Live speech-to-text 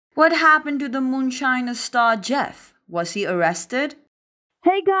What happened to the Moonshiners star Jeff? Was he arrested?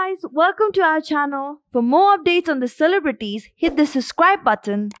 Hey guys, welcome to our channel. For more updates on the celebrities, hit the subscribe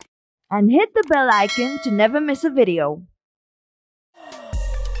button and hit the bell icon to never miss a video.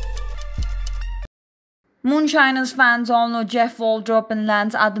 Moonshiners fans all know Jeff Waldroup and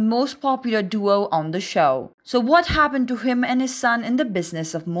Lance are the most popular duo on the show. So what happened to him and his son in the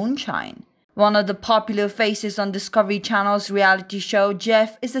business of moonshine? One of the popular faces on Discovery Channel's reality show,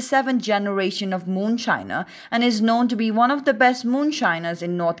 Jeff is the 7th generation of moonshiner and is known to be one of the best moonshiners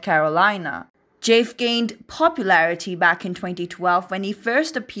in North Carolina. Jeff gained popularity back in 2012 when he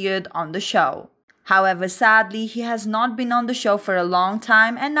first appeared on the show. However, sadly, he has not been on the show for a long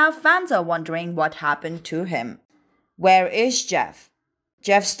time and now fans are wondering what happened to him. Where is Jeff?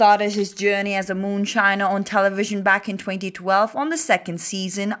 Jeff started his journey as a moonshiner on television back in 2012 on the 2nd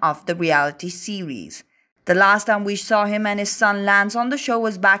season of the reality series. The last time we saw him and his son Lance on the show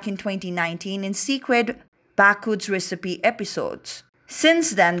was back in 2019 in secret backwoods recipe episodes.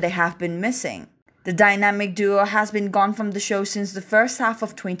 Since then, they have been missing. The dynamic duo has been gone from the show since the first half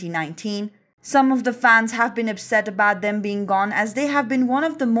of 2019. Some of the fans have been upset about them being gone as they have been one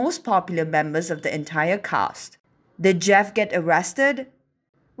of the most popular members of the entire cast. Did Jeff get arrested?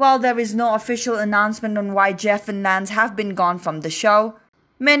 While there is no official announcement on why Jeff and Lance have been gone from the show,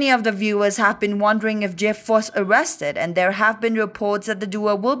 many of the viewers have been wondering if Jeff was arrested, and there have been reports that the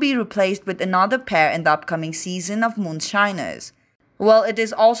duo will be replaced with another pair in the upcoming season of Moonshiners. Well, it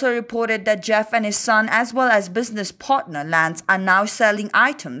is also reported that Jeff and his son as well as business partner Lance are now selling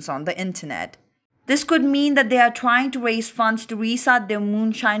items on the internet. This could mean that they are trying to raise funds to restart their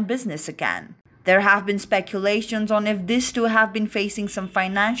moonshine business again. There have been speculations on if these two have been facing some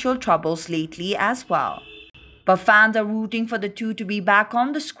financial troubles lately as well. But fans are rooting for the two to be back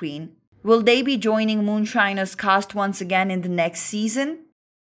on the screen. Will they be joining Moonshiners cast once again in the next season?